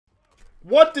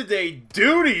What did they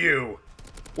do to you?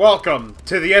 Welcome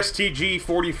to the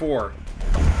STG-44.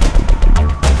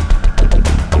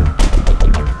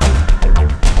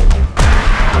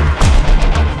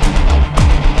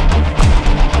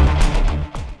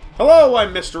 Hello,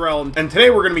 I'm Mr. L, and today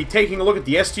we're going to be taking a look at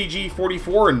the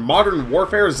STG-44 in Modern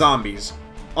Warfare Zombies.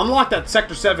 Unlocked at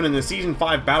Sector 7 in the Season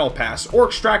 5 Battle Pass, or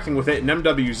extracting with it in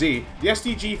MWZ, the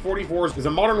STG-44 is a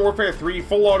Modern Warfare 3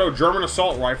 full-auto German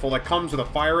assault rifle that comes with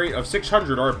a fire rate of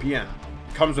 600 RPM.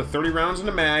 It comes with 30 rounds in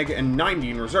the mag and 90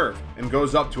 in reserve, and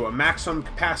goes up to a maximum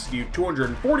capacity of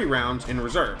 240 rounds in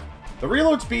reserve. The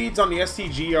reload speeds on the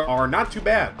STG are not too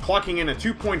bad, clocking in at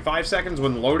 2.5 seconds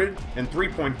when loaded and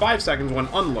 3.5 seconds when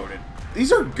unloaded.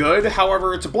 These are good,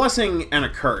 however, it's a blessing and a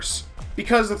curse,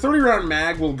 because the 30-round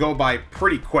mag will go by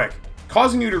pretty quick,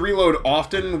 causing you to reload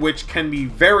often, which can be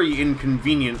very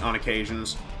inconvenient on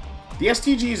occasions. The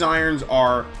STG's irons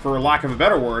are, for lack of a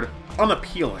better word,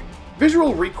 unappealing.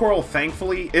 Visual recoil,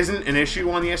 thankfully, isn't an issue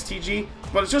on the STG,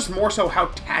 but it's just more so how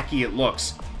tacky it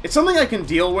looks. It's something I can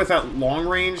deal with at long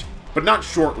range, but not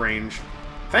short range.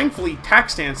 Thankfully, tac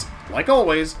stance, like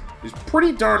always, is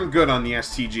pretty darn good on the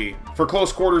STG for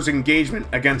close quarters engagement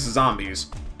against zombies.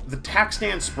 The tac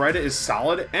stance spread is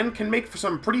solid and can make for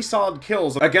some pretty solid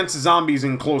kills against zombies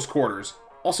in close quarters.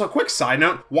 Also, a quick side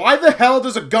note, why the hell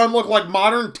does a gun look like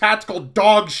modern tactical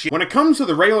dog shit? When it comes to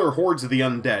the regular hordes of the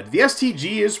undead, the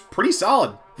STG is pretty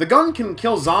solid. The gun can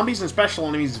kill zombies and special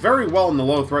enemies very well in the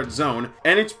low threat zone,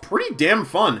 and it's pretty damn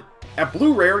fun. At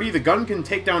blue rarity, the gun can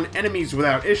take down enemies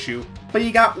without issue, but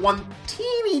you got one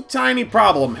teeny tiny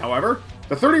problem, however.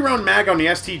 The 30-round mag on the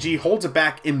STG holds it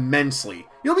back immensely.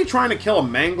 You'll be trying to kill a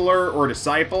Mangler or a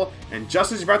Disciple, and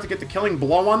just as you're about to get the killing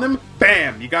blow on them,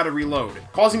 BAM! You gotta reload,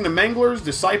 causing the Manglers,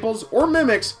 Disciples, or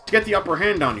Mimics to get the upper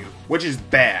hand on you, which is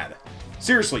bad.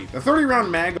 Seriously, the 30-round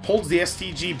mag holds the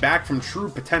STG back from true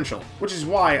potential, which is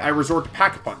why I resort to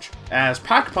Pack-a-Punch, as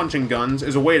Pack-Punching guns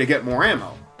is a way to get more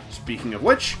ammo. Speaking of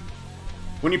which,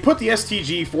 when you put the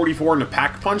STG-44 into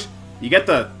Pack-a-Punch, you get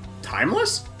the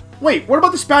Timeless? Wait, what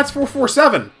about the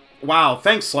SPATS-447? Wow,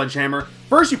 thanks, Sledgehammer.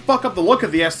 First you fuck up the look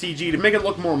of the STG to make it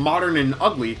look more modern and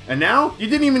ugly, and now you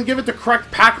didn't even give it the correct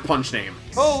Pack-a-Punch name.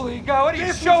 Holy God, what are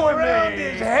you showing me?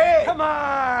 His head. Come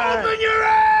on! Open your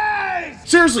eyes!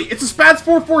 Seriously, it's a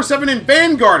SPATS-447 in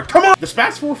Vanguard, come on! The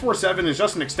SPATS-447 is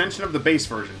just an extension of the base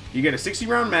version. You get a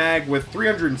 60-round mag with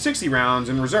 360 rounds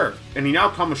in reserve, and you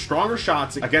now come with stronger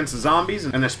shots against the zombies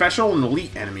and the special and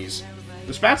elite enemies.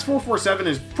 The SPATS-447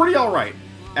 is pretty alright.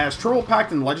 As Triple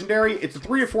Packed and Legendary, it's a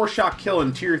 3 or 4 shot kill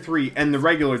in Tier 3 and the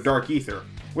regular Dark Ether,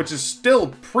 which is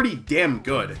still pretty damn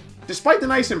good. Despite the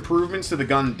nice improvements to the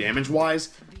gun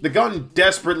damage-wise, the gun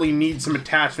desperately needs some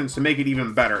attachments to make it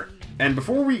even better. And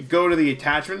before we go to the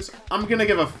attachments, I'm gonna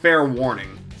give a fair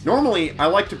warning. Normally, I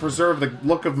like to preserve the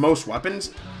look of most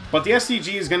weapons, but the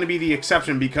STG is gonna be the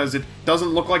exception because it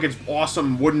doesn't look like its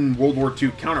awesome wooden World War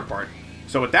II counterpart.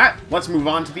 So with that, let's move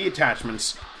on to the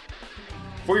attachments.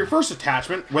 For your first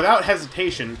attachment, without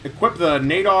hesitation, equip the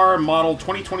Nadar Model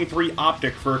 2023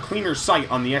 optic for a cleaner sight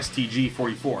on the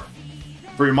STG-44.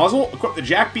 For your muzzle, equip the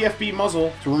Jack BFB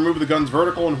muzzle to remove the gun's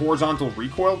vertical and horizontal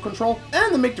recoil control,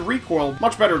 and to make the recoil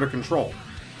much better to control.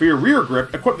 For your rear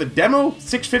grip, equip the Demo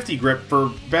 650 grip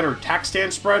for better tac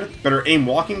stance spread, better aim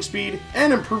walking speed,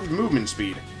 and improved movement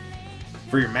speed.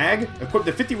 For your mag, equip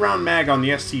the 50-round mag on the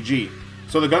STG,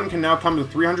 so the gun can now come to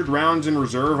 300 rounds in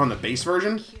reserve on the base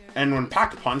version, and when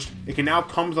pack-punched, it can now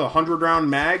come with a 100-round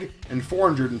mag and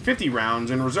 450 rounds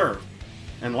in reserve.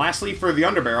 And lastly, for the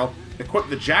underbarrel, equip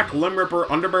the Jack Limb Ripper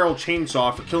underbarrel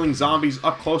chainsaw for killing zombies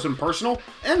up close and personal,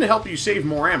 and to help you save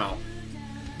more ammo.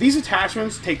 These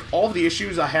attachments take all the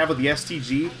issues I have with the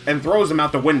STG and throws them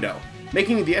out the window,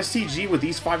 making the STG with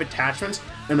these 5 attachments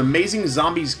an amazing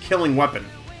zombies killing weapon.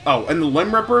 Oh, and the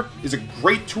Limb Ripper is a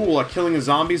great tool at killing the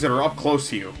zombies that are up close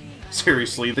to you.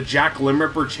 Seriously, the Jack Limb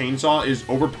Ripper chainsaw is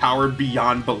overpowered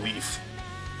beyond belief.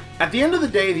 At the end of the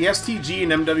day, the STG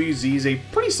and MWZ is a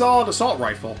pretty solid assault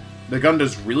rifle. The gun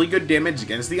does really good damage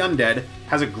against the undead,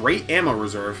 has a great ammo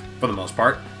reserve, for the most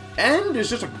part, and is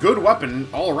just a good weapon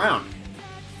all around.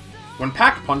 When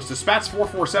pack-punched, the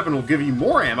SPATS-447 will give you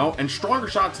more ammo and stronger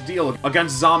shots to deal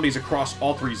against zombies across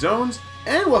all 3 zones,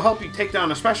 and will help you take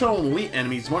down special and elite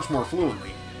enemies much more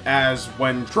fluently. As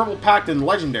when Triple Packed and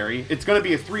Legendary, it's going to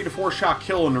be a 3 to 4 shot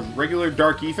kill in a regular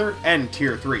Dark Ether and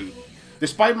Tier 3.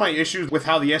 Despite my issues with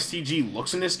how the STG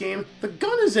looks in this game, the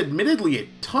gun is admittedly a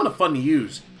ton of fun to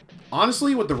use.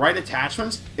 Honestly, with the right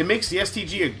attachments, it makes the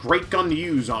STG a great gun to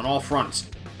use on all fronts.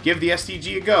 Give the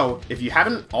STG a go if you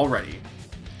haven't already.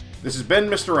 This has been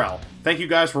Mr. L. Thank you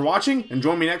guys for watching, and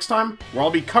join me next time where I'll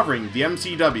be covering the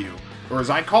MCW, or as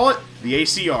I call it, the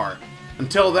ACR.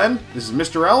 Until then, this is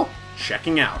Mr. L,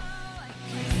 checking out.